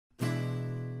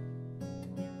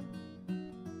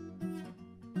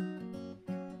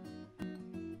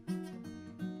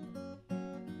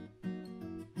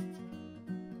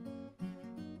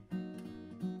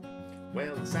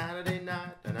Well, it's Saturday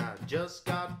night and I just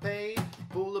got paid.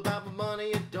 Fool about my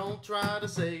money and don't try to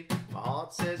save. My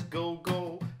heart says go,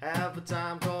 go, have a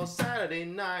time, cause Saturday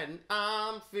night and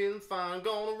I'm feeling fine.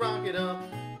 Gonna rock it up,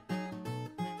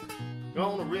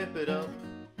 gonna rip it up,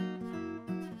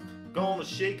 gonna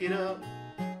shake it up,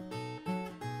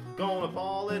 gonna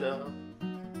ball it up.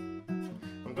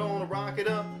 I'm gonna rock it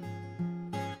up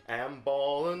and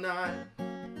ball a night.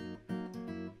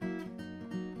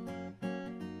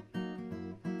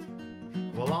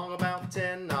 Well, along about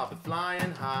 10, I'll be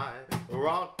flying high,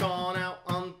 rock on out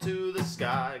onto the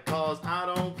sky. Cause I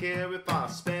don't care if I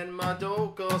spend my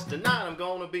dough, cause tonight I'm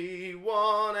gonna be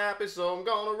one happy, so I'm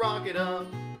gonna rock it up,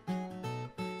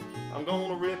 I'm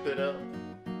gonna rip it up,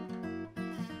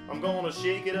 I'm gonna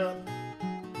shake it up,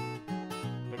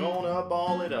 I'm gonna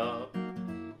ball it up,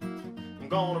 I'm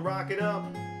gonna rock it up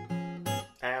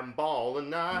and ball a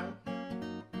night.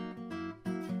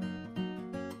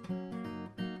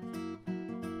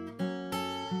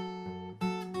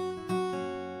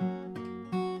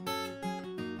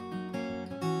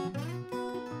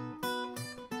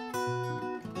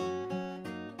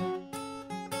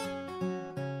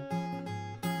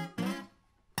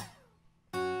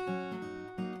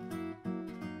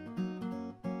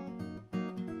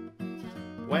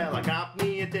 Well, I got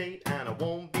me a date and I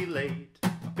won't be late. I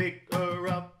pick her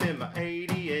up in my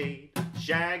 88.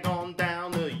 Shag on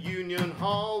down to Union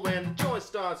Hall. When the joint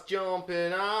starts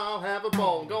jumping, I'll have a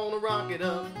ball. I'm gonna rock it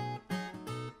up,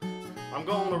 I'm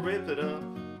gonna rip it up,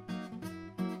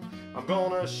 I'm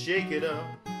gonna shake it up,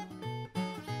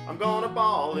 I'm gonna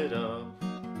ball it up,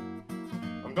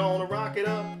 I'm gonna rock it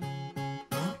up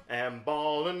and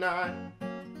ball a night.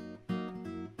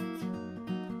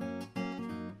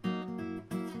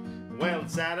 Well,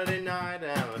 it's Saturday night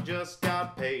and I just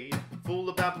got paid. Fool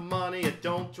about my money and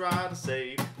don't try to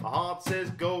save. My heart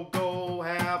says go, go,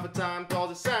 have a time,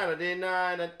 cause it's Saturday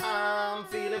night and I'm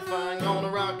feeling fine. Gonna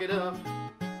rock it up,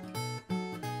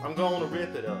 I'm gonna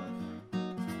rip it up,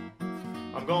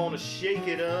 I'm gonna shake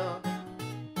it up,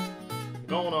 I'm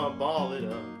gonna ball it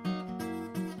up,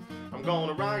 I'm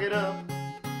gonna rock it up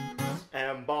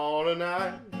and ball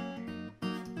tonight.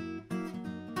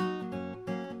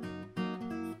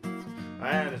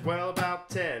 And it's well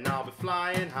about 10, I'll be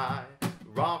flying high,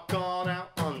 rock on out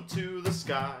onto the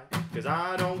sky. Cause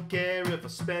I don't care if I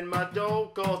spend my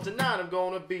dough, cause tonight I'm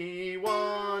gonna be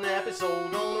one happy soul.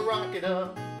 Gonna rock it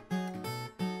up,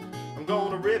 I'm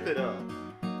gonna rip it up,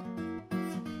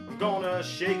 I'm gonna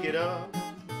shake it up,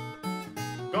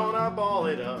 gonna ball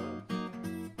it up,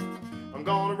 I'm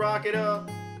gonna rock it up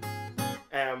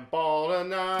and ball a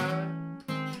night.